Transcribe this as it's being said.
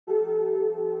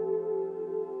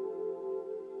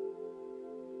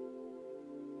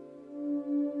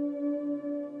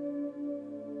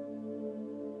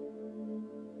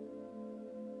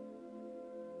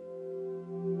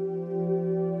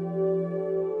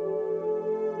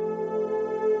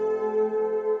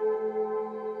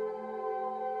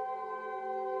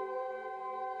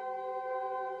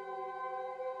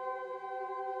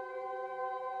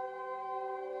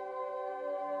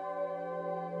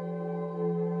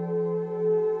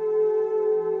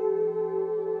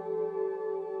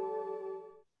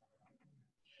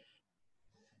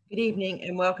evening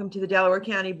and welcome to the Delaware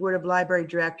County Board of Library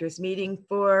Directors meeting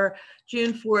for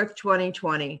June 4th,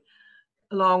 2020.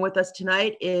 Along with us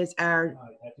tonight is our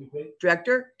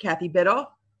director, Kathy Biddle,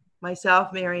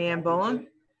 myself, Mary Ann Boland,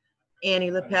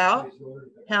 Annie Lapel,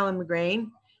 Helen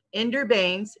McGrain, Inder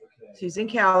Baines, Susan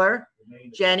Keller,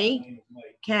 Jenny,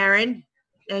 Karen,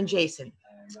 and Jason.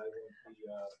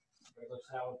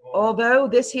 Although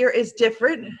this here is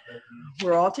different,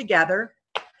 we're all together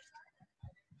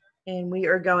and we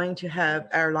are going to have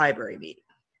our library meeting.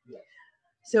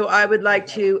 So I would like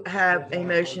to have a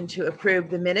motion to approve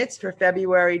the minutes for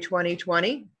February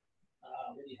 2020.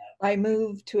 I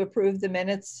move to approve the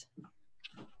minutes.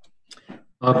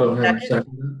 I'll go ahead and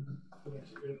second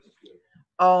that.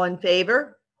 All in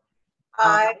favor?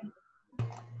 Aye.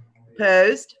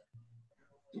 Opposed?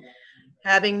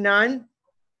 Having none,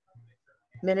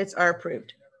 minutes are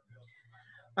approved.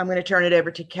 I'm going to turn it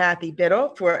over to Kathy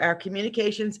Biddle for our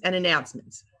communications and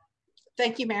announcements.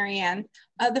 Thank you, Mary Ann.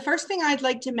 The first thing I'd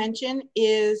like to mention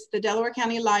is the Delaware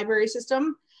County Library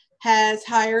System has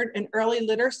hired an early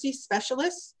literacy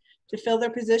specialist to fill their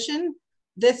position.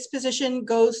 This position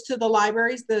goes to the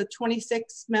libraries, the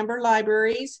 26 member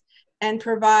libraries, and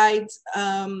provides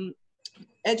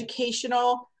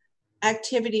educational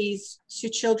activities to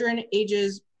children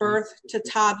ages birth to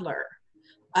toddler.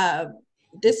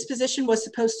 This position was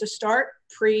supposed to start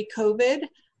pre-COVID.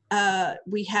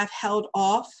 We have held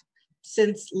off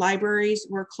since libraries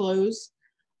were closed.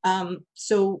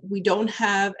 So we don't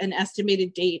have an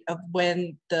estimated date of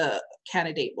when the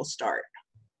candidate will start.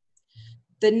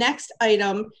 The next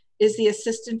item is the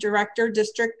Assistant Director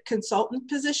District Consultant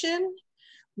position.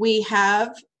 We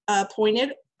have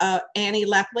appointed Annie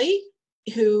Lepley,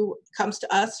 who comes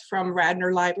to us from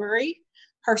Radnor Library.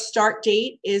 Her start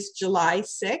date is July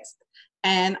 6th.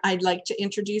 And I'd like to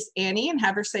introduce Annie and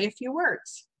have her say a few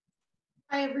words.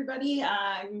 Hi, everybody.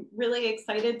 I'm really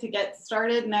excited to get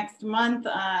started next month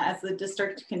as the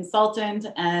district consultant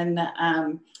and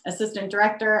assistant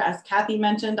director. As Kathy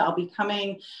mentioned, I'll be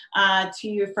coming to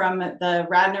you from the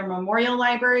Radnor Memorial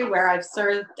Library, where I've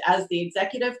served as the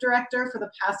executive director for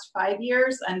the past 5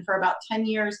 years. And for about 10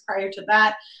 years prior to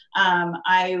that,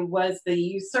 I was the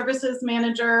youth services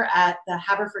manager at the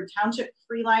Haverford Township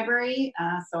Free Library.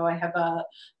 So I have a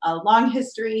long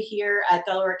history here at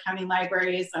Delaware County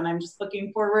Libraries, and I'm just looking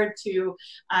forward to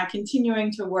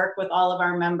continuing to work with all of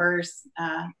our members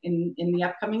in the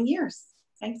upcoming years.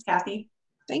 Thanks, Kathy.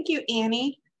 Thank you,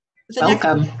 Annie.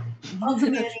 Welcome.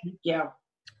 Welcome, Annie. Thank you.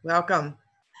 Welcome.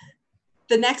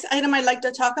 The next item I'd like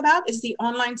to talk about is the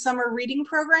online summer reading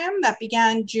program that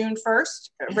began June 1st.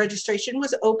 Registration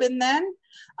was open then.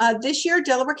 This year,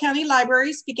 Delaware County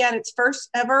Libraries began its first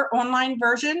ever online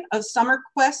version of Summer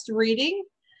Quest Reading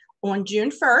on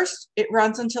June 1st. It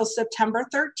runs until September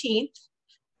 13th.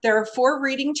 There are 4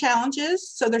 reading challenges,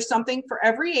 so there's something for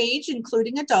every age,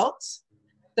 including adults.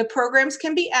 The programs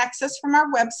can be accessed from our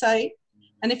website,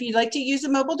 and if you'd like to use a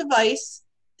mobile device,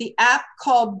 the app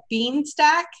called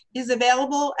Beanstack is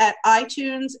available at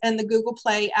iTunes and the Google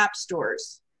Play app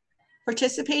stores.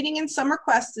 Participating in Summer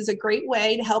Quest is a great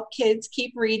way to help kids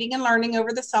keep reading and learning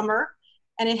over the summer,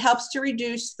 and it helps to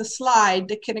reduce the slide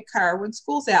that can occur when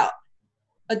school's out.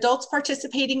 Adults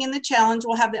participating in the challenge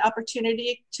will have the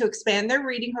opportunity to expand their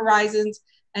reading horizons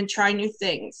and try new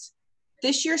things.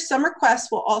 This year's Summer Quest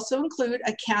will also include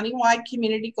a countywide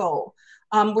community goal.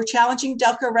 We're challenging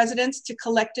Delco residents to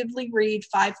collectively read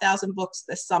 5,000 books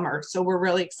this summer, so we're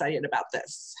really excited about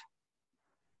this.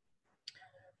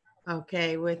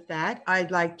 Okay, with that,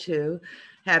 I'd like to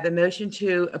have a motion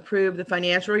to approve the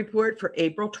financial report for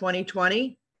April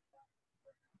 2020.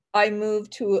 I move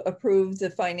to approve the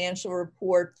financial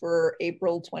report for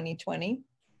April 2020.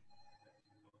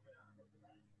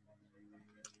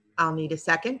 I'll need a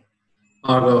second.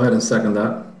 I'll go ahead and second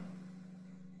that.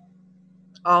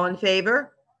 All in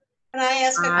favor? Can I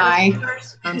ask a Aye. question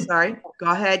first? I'm sorry.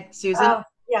 Go ahead, Susan.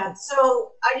 Yeah,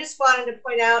 so I just wanted to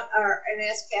point out and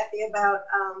ask Kathy about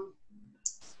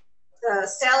the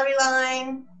salary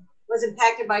line was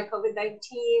impacted by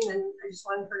COVID-19, and I just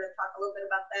wanted her to talk a little bit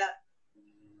about that.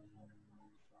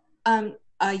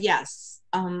 Yes.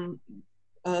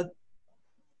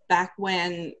 Back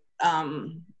when,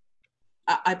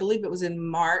 I believe it was in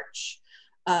March,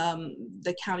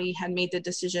 the county had made the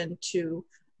decision to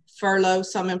furlough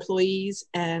some employees,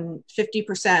 and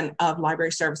 50% of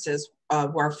library services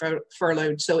were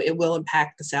furloughed, so it will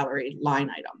impact the salary line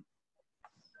item.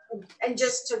 And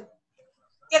just to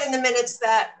get in the minutes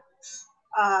that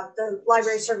the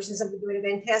library services have been doing a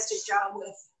fantastic job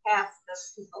with half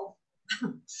the people,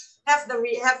 half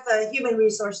the human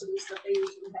resources that they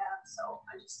usually have. So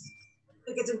I just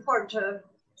think it's important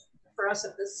for us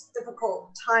at this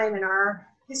difficult time in our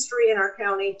history in our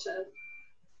county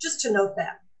to note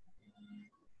that.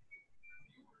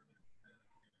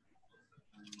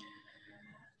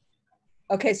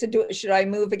 Okay, so should I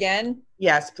move again?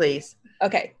 Yes, please.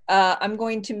 Okay, I'm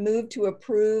going to move to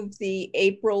approve the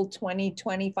April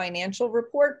 2020 financial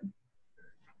report.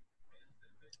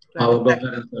 I'll go ahead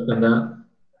and second that.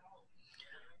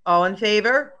 All in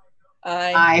favor?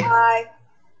 Aye. Aye.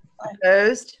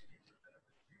 Opposed?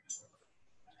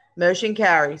 Motion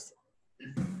carries.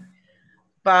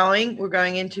 Following, we're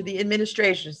going into the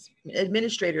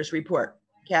administrator's report.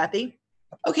 Kathy?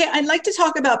 Okay, I'd like to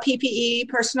talk about PPE,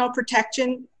 personal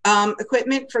protection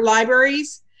equipment for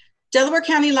libraries. Delaware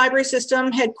County Library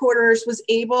System headquarters was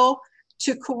able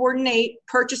to coordinate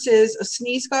purchases of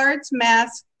sneeze guards,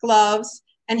 masks, gloves,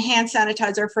 and hand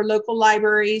sanitizer for local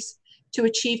libraries to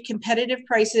achieve competitive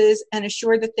prices and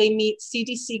assure that they meet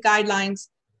CDC guidelines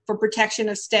for protection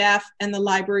of staff and the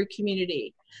library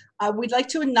community. We'd like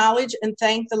to acknowledge and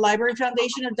thank the Library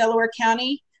Foundation of Delaware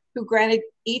County, who granted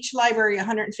each library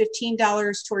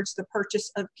 $115 towards the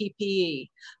purchase of PPE.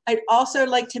 I'd also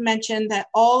like to mention that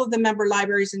all of the member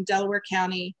libraries in Delaware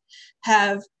County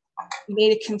have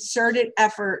made a concerted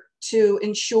effort to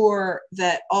ensure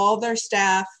that all their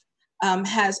staff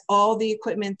has all the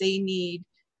equipment they need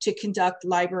to conduct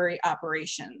library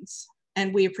operations,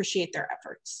 and we appreciate their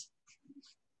efforts.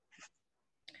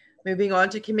 Moving on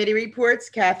to committee reports.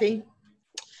 Kathy?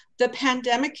 The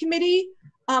Pandemic Committee,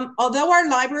 although our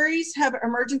libraries have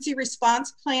emergency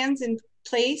response plans in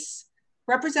place,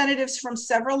 representatives from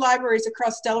several libraries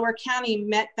across Delaware County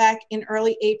met back in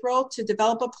early April to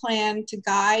develop a plan to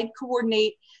guide,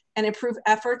 coordinate, and improve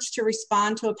efforts to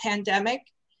respond to a pandemic.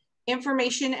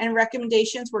 Information and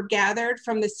recommendations were gathered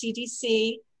from the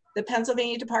CDC, the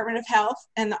Pennsylvania Department of Health,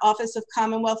 and the Office of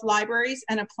Commonwealth Libraries,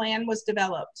 and a plan was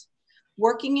developed.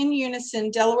 Working in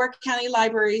unison, Delaware County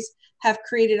libraries have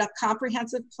created a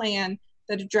comprehensive plan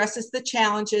that addresses the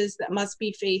challenges that must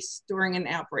be faced during an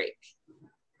outbreak.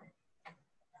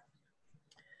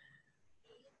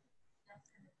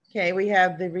 Okay, we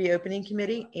have the reopening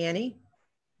committee. Annie?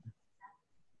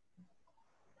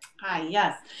 Hi,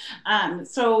 yes.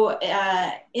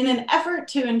 In an effort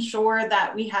to ensure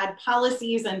that we had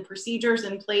policies and procedures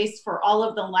in place for all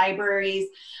of the libraries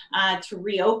to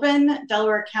reopen,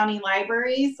 Delaware County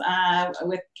Libraries,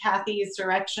 with Kathy's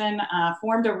direction,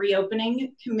 formed a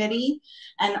reopening committee,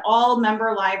 and all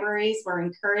member libraries were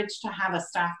encouraged to have a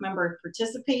staff member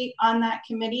participate on that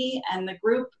committee, and the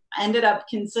group ended up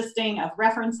consisting of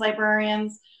reference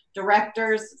librarians,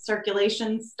 directors,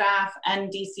 circulation staff, and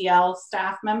DCL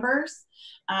staff members.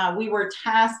 We were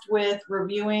tasked with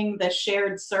reviewing the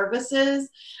shared services,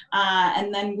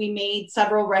 and then we made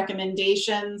several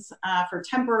recommendations for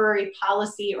temporary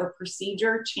policy or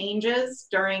procedure changes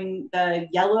during the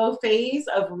yellow phase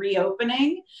of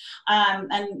reopening.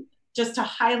 And just to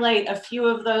highlight a few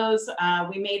of those,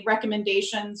 we made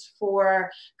recommendations for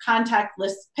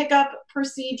contactless pickup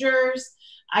procedures,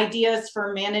 ideas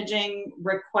for managing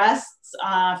requests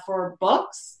for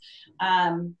books,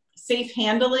 safe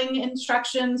handling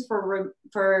instructions for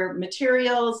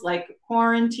materials like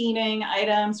quarantining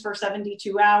items for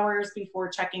 72 hours before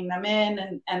checking them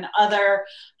in, and other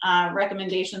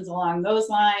recommendations along those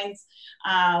lines.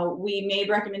 We made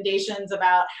recommendations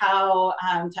about how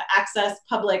to access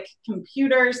public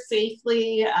computers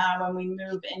safely when we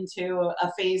move into a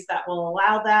phase that will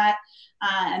allow that.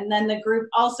 And then the group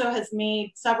also has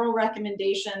made several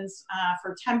recommendations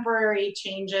for temporary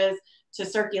changes to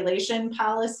circulation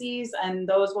policies, and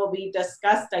those will be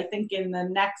discussed, I think, in the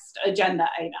next agenda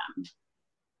item.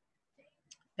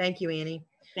 Thank you, Annie.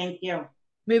 Thank you.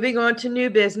 Moving on to new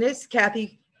business.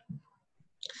 Kathy?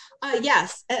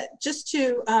 Yes, just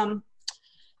to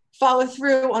follow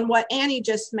through on what Annie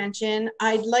just mentioned,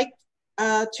 I'd like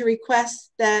to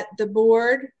request that the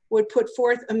board would put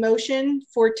forth a motion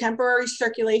for temporary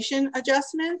circulation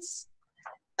adjustments.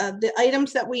 The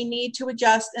items that we need to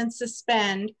adjust and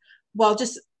suspend, well,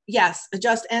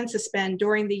 adjust and suspend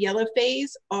during the yellow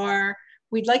phase are,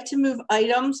 we'd like to move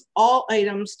all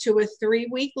items to a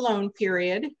 3-week loan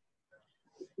period.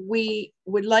 We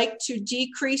would like to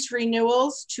decrease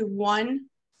renewals to 1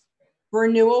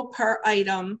 renewal per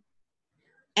item,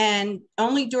 and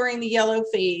only during the yellow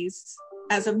phase.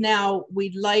 As of now,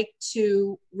 we'd like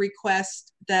to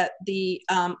request that the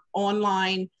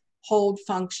online hold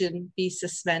function be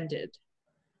suspended.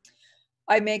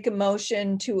 I make a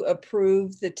motion to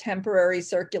approve the temporary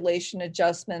circulation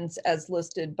adjustments as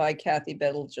listed by Kathy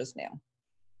Biddle just now.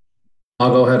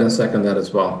 I'll go ahead and second that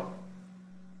as well.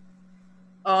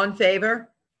 All in favor?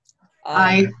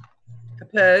 Aye.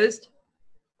 Opposed?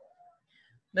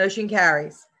 Motion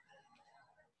carries.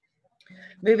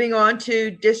 Moving on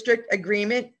to district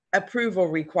agreement approval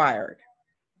required.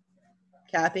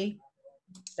 Kathy,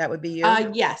 that would be you.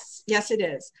 Yes, it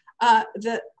is.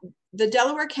 The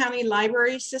Delaware County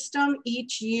Library System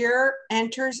each year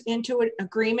enters into an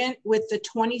agreement with the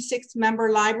 26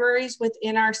 member libraries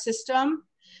within our system.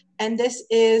 And this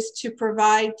is to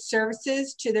provide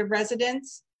services to the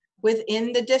residents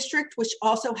within the district, which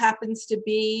also happens to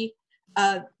be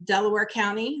Delaware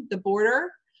County, the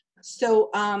border. So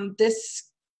a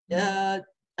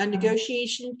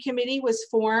negotiation committee was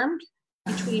formed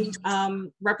between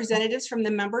representatives from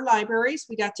the member libraries.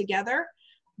 We got together,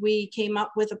 we came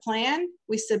up with a plan,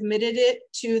 we submitted it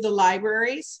to the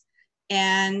libraries,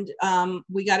 and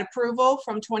we got approval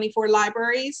from 24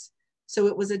 libraries. So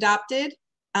it was adopted.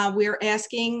 We're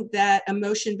asking that a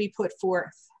motion be put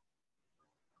forth.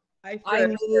 I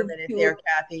froze for a minute there,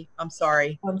 Kathy. I'm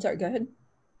sorry. I'm sorry, go ahead.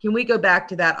 Can we go back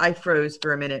to that? I froze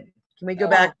for a minute. Can we go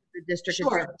back to the district?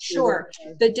 Sure.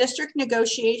 The district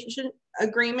negotiation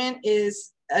agreement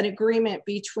is an agreement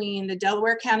between the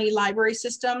Delaware County Library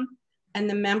System and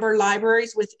the member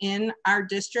libraries within our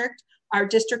district. Our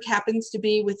district happens to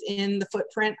be within the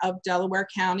footprint of Delaware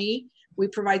County. We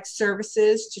provide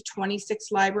services to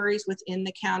 26 libraries within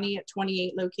the county at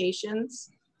 28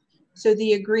 locations. So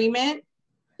the agreement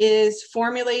is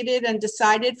formulated and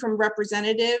decided from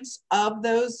representatives of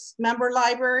those member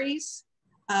libraries.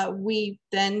 We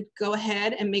then go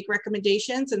ahead and make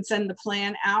recommendations and send the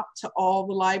plan out to all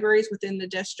the libraries within the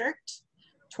district.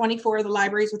 24 of the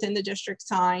libraries within the district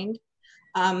signed.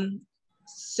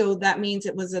 So that means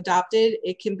it was adopted.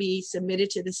 It can be submitted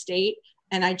to the state,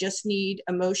 and I just need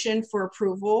a motion for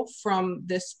approval from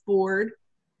this board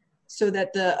so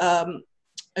that the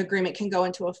agreement can go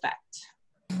into effect.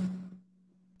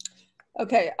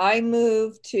 Okay, I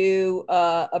move to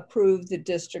approve the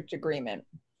district agreement.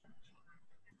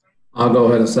 I'll go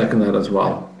ahead and second that as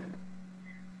well.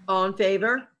 All in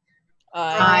favor?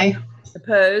 Aye.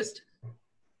 Opposed?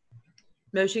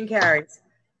 Motion carries.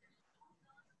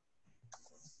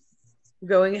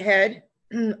 Going ahead,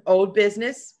 old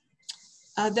business.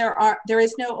 There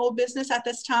is no old business at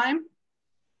this time.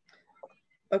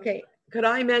 Okay, could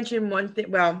I mention one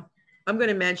thing? Well, I'm going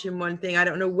to mention one thing. I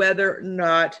don't know whether or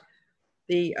not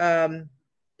the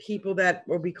people that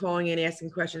will be calling in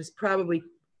asking questions probably,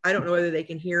 I don't know whether they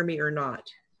can hear me or not.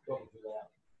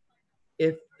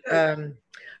 If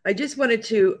I just wanted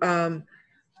to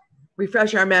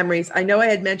refresh our memories. I know I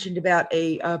had mentioned about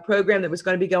a program that was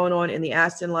going to be going on in the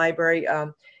Aston Library.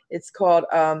 It's called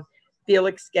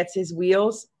Felix Gets His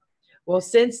Wheels. Well,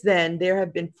 since then, there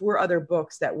have been 4 other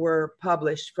books that were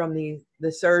published from a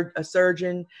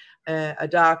surgeon, a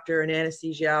doctor, an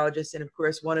anesthesiologist, and of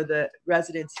course, one of the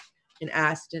residents in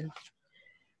Aston.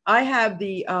 I have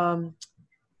the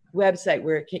website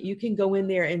where you can go in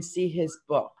there and see his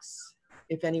books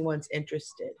if anyone's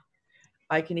interested.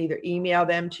 I can either email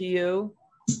them to you.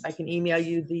 I can email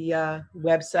you the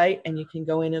website and you can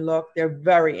go in and look. They're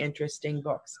very interesting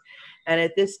books. And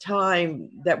at this time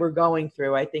that we're going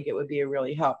through, I think it would be a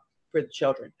really help for the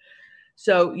children.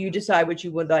 So you decide what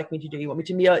you would like me to do. You want me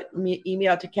to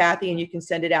email to Kathy and you can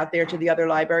send it out there to the other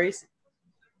libraries?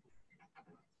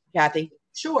 Kathy?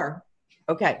 Sure.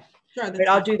 Okay. Sure. But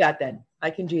I'll do that then. I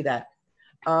can do that.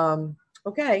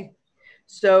 Okay.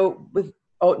 So with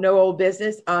no old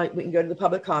business, we can go to the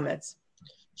public comments.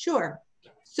 Sure.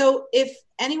 So if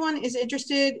anyone is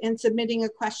interested in submitting a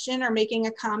question or making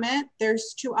a comment,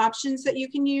 there's 2 options that you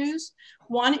can use.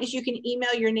 One is you can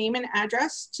email your name and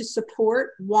address to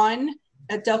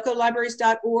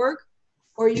support1@delcolibraries.org,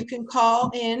 or you can call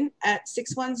in at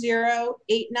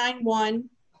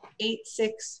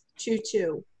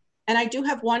 610-891-8622. And I do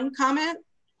have one comment,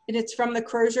 and it's from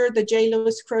the J.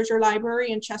 Lewis Crozier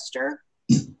Library in Chester.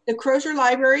 The Crozier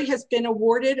Library has been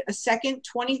awarded a second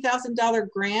 $20,000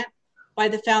 grant by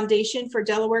the Foundation for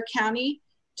Delaware County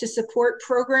to support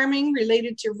programming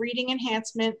related to reading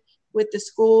enhancement with the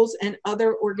schools and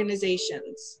other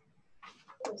organizations.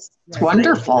 It's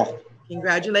wonderful.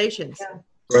 Congratulations. Yeah.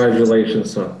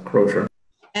 Congratulations, Crozier.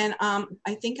 And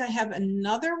I think I have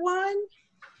another one.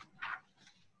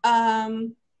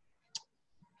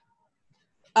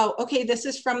 Oh, okay, this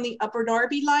is from the Upper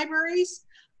Darby Libraries.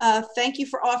 Thank you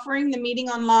for offering the meeting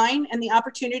online and the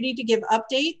opportunity to give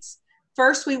updates.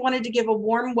 First, we wanted to give a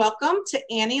warm welcome to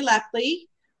Annie Lepley.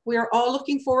 We are all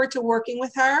looking forward to working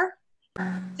with her.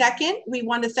 Second, we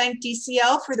want to thank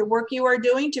DCL for the work you are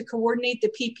doing to coordinate the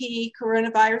PPE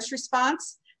coronavirus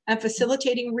response and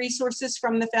facilitating resources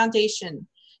from the foundation.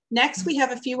 Next, we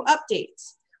have a few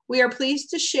updates. We are pleased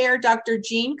to share Dr.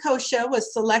 Jean Kosha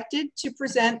was selected to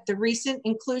present the recent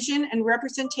Inclusion and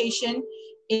Representation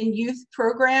in Youth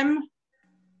Programs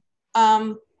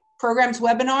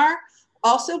webinar.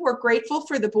 Also, we're grateful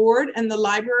for the board and the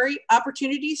library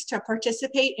opportunities to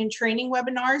participate in training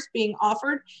webinars being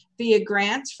offered via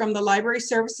grants from the Library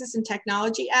Services and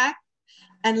Technology Act.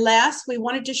 And last, we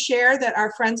wanted to share that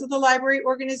our Friends of the Library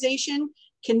organization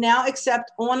can now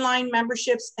accept online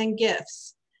memberships and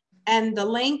gifts. And the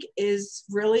link is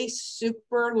really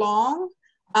super long.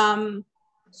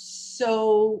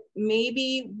 So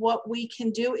maybe what we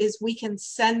can do is we can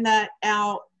send that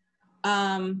out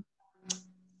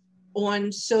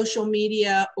on social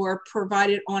media or provide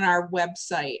it on our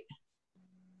website.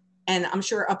 And I'm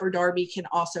sure Upper Darby can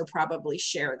also probably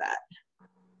share that.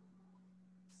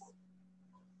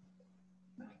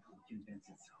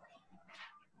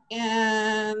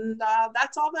 And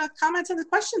that's all the comments and the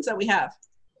questions that we have.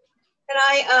 Can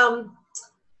I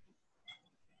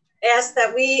ask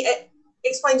that we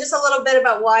explain just a little bit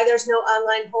about why there's no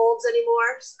online holds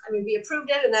anymore? I mean, we approved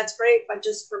it and that's great, but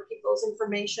just for people's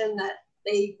information that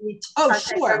they need to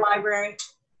contact their library.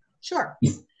 Sure.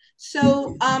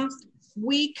 So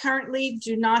we currently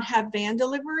do not have van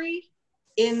delivery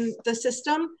in the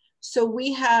system. So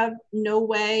we have no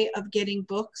way of getting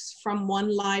books from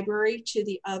one library to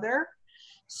the other.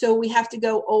 So we have to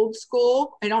go old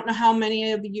school. I don't know how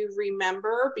many of you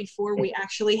remember before we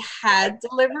actually had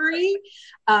delivery.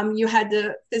 You had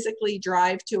to physically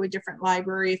drive to a different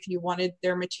library if you wanted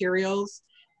their materials.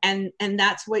 And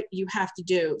that's what you have to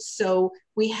do. So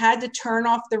we had to turn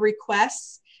off the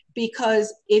requests,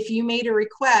 because if you made a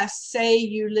request, say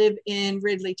you live in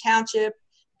Ridley Township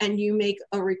and you make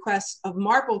a request of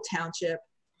Marple Township,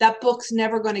 that book's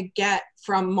never going to get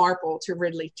from Marple to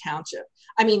Ridley Township.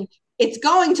 I mean, it's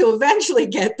going to eventually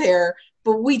get there,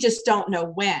 but we just don't know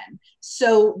when.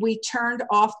 So we turned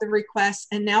off the requests,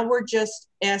 and now we're just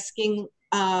asking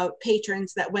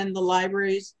patrons that when the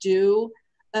libraries do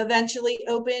eventually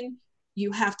open,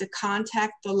 you have to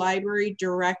contact the library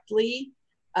directly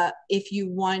if you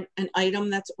want an item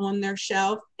that's on their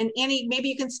shelf. And Annie, maybe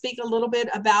you can speak a little bit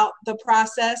about the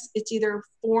process. It's either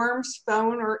forms,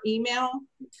 phone, or email.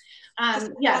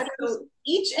 Yes, so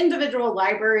each individual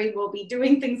library will be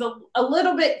doing things a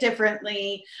little bit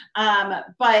differently,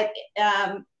 but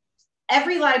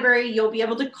every library, you'll be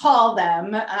able to call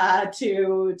them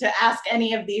to ask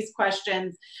any of these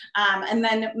questions. And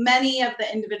then many of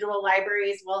the individual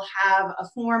libraries will have a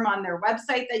form on their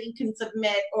website that you can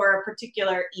submit, or a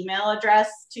particular email address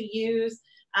to use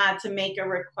to make a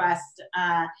request.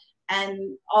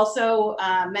 And also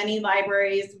many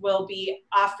libraries will be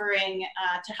offering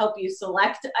to help you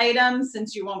select items,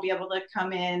 since you won't be able to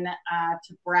come in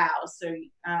to browse. So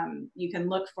you can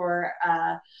look for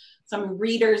some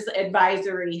reader's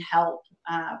advisory help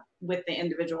with the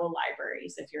individual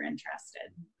libraries if you're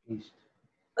interested.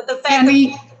 But the fact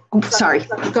Annie, sorry,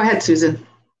 go ahead, Susan.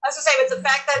 I was gonna say, but the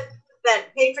fact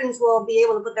that patrons will be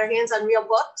able to put their hands on real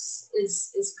books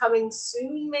is coming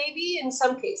soon, maybe in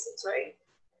some cases, right?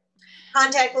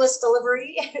 Contactless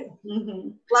delivery,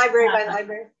 library by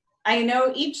library. I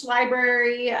know each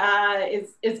library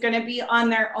is going to be on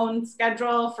their own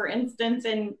schedule. For instance,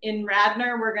 in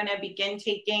Radnor, we're going to begin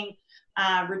taking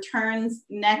returns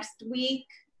next week.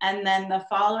 And then the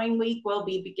following week, we'll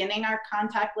be beginning our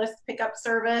contactless pickup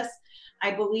service.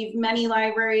 I believe many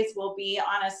libraries will be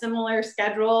on a similar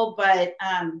schedule, but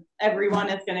everyone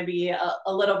is going to be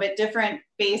a little bit different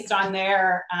based on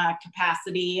their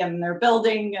capacity and their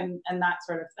building and that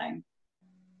sort of thing.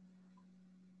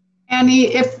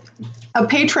 Annie, if a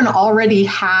patron already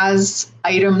has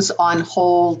items on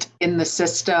hold in the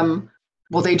system,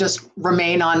 will they just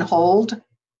remain on hold?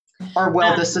 Or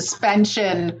will the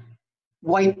suspension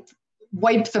wipe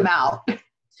them out?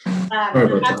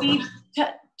 Happy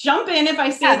to jump in if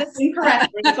I say this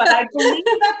incorrectly, but I believe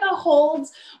that the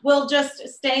holds will just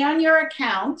stay on your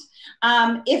account.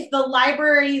 If the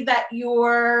library that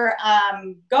you're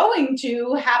going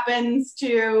to happens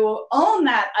to own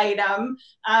that item,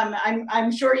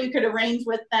 I'm sure you could arrange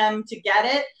with them to get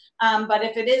it. But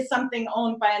if it is something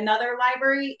owned by another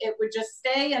library, it would just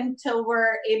stay until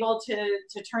we're able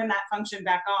to turn that function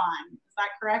back on. Is that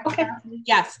correct? Okay.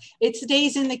 Yes, it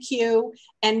stays in the queue,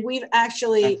 and we've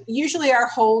actually, usually our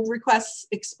hold requests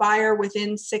expire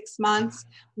within 6 months.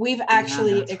 We've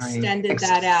actually extended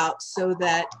that out so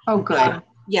that,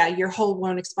 yeah, your hold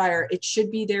won't expire. It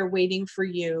should be there waiting for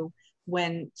you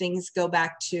when things go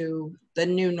back to the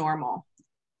new normal.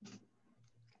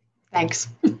 Thanks.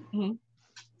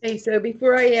 Okay, so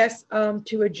before I ask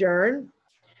to adjourn,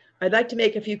 I'd like to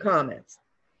make a few comments.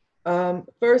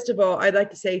 First of all, I'd like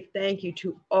to say thank you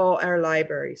to all our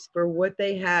libraries for what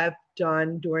they have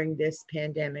done during this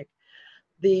pandemic.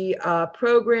 The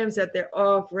programs that they're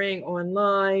offering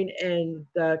online and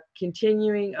the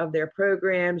continuing of their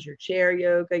programs, your chair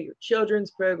yoga, your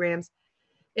children's programs,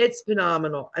 it's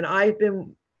phenomenal. And I've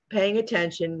been paying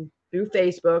attention through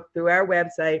Facebook, through our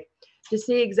website, to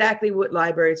see exactly what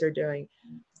libraries are doing.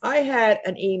 I had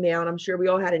an email, and I'm sure we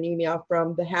all had an email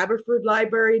from the Haverford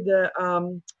Library.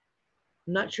 I'm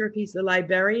not sure if he's the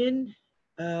librarian.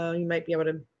 You might be able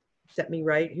to set me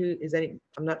right. Who is any?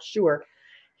 I'm not sure.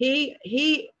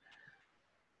 He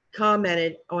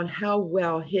commented on how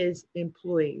well his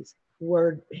employees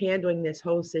were handling this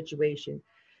whole situation.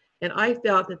 And I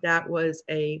felt that that was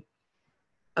a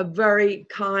very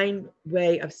kind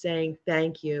way of saying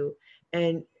thank you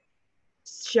and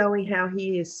showing how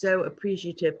he is so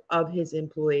appreciative of his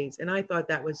employees. And I thought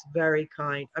that was very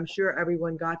kind. I'm sure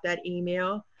everyone got that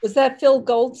email. Was that Phil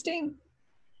Goldstein?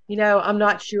 You know, I'm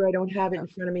not sure. I don't have it in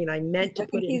front of me, and I meant to I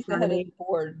put think it in he's the front of head of me. the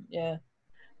board. Yeah.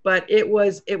 But it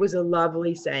was a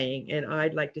lovely saying, and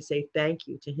I'd like to say thank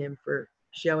you to him for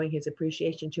showing his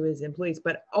appreciation to his employees.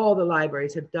 But all the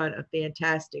libraries have done a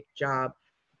fantastic job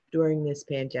during this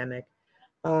pandemic.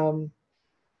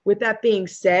 With that being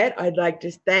said, I'd like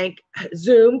to thank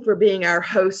Zoom for being our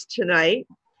host tonight.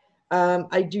 I'm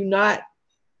not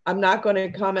going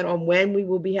to comment on when we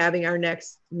will be having our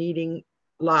next meeting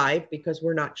live because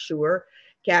we're not sure.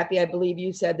 Kathy, I believe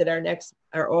you said that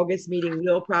our August meeting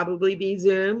will probably be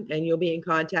Zoom and you'll be in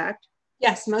contact.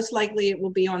 Yes, most likely it will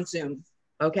be on Zoom.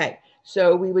 Okay,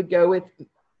 so we would go with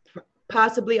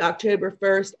possibly October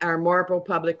 1st, our Marlboro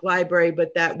Public Library,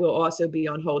 but that will also be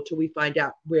on hold till we find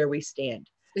out where we stand.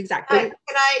 Exactly. Can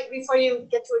I, before you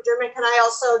get to adjournment, can I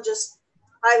also just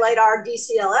highlight our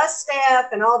DCLS staff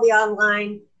and all the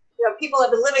online, people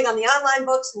have been living on the online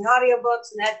books and the audio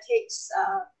books, and that takes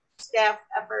staff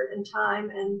effort and time,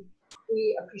 and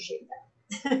we appreciate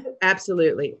that.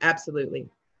 Absolutely, absolutely,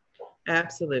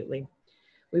 absolutely.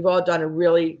 We've all done a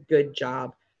really good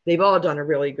job. They've all done a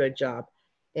really good job,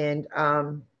 and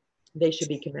they should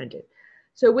be commended.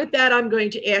 So with that, I'm going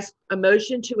to ask a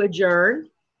motion to adjourn.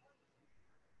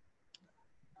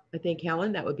 I think,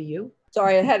 Helen, that would be you.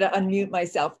 Sorry, I had to unmute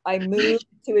myself. I moved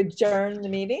to adjourn the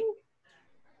meeting.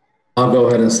 I'll go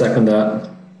ahead and second that.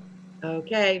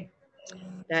 Okay,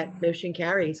 that motion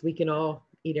carries. We can all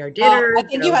eat our dinner. I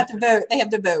think you have to vote. They have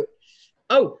to vote.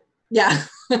 Oh, yeah.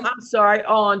 I'm sorry.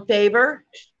 All in favor?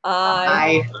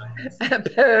 Aye.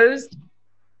 Opposed?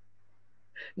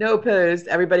 No opposed.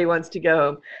 Everybody wants to go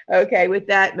home. Okay, with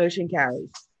that, motion carries.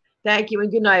 Thank you and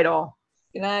good night, all.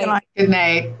 Good night. Good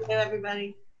night. Good night.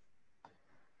 Everybody.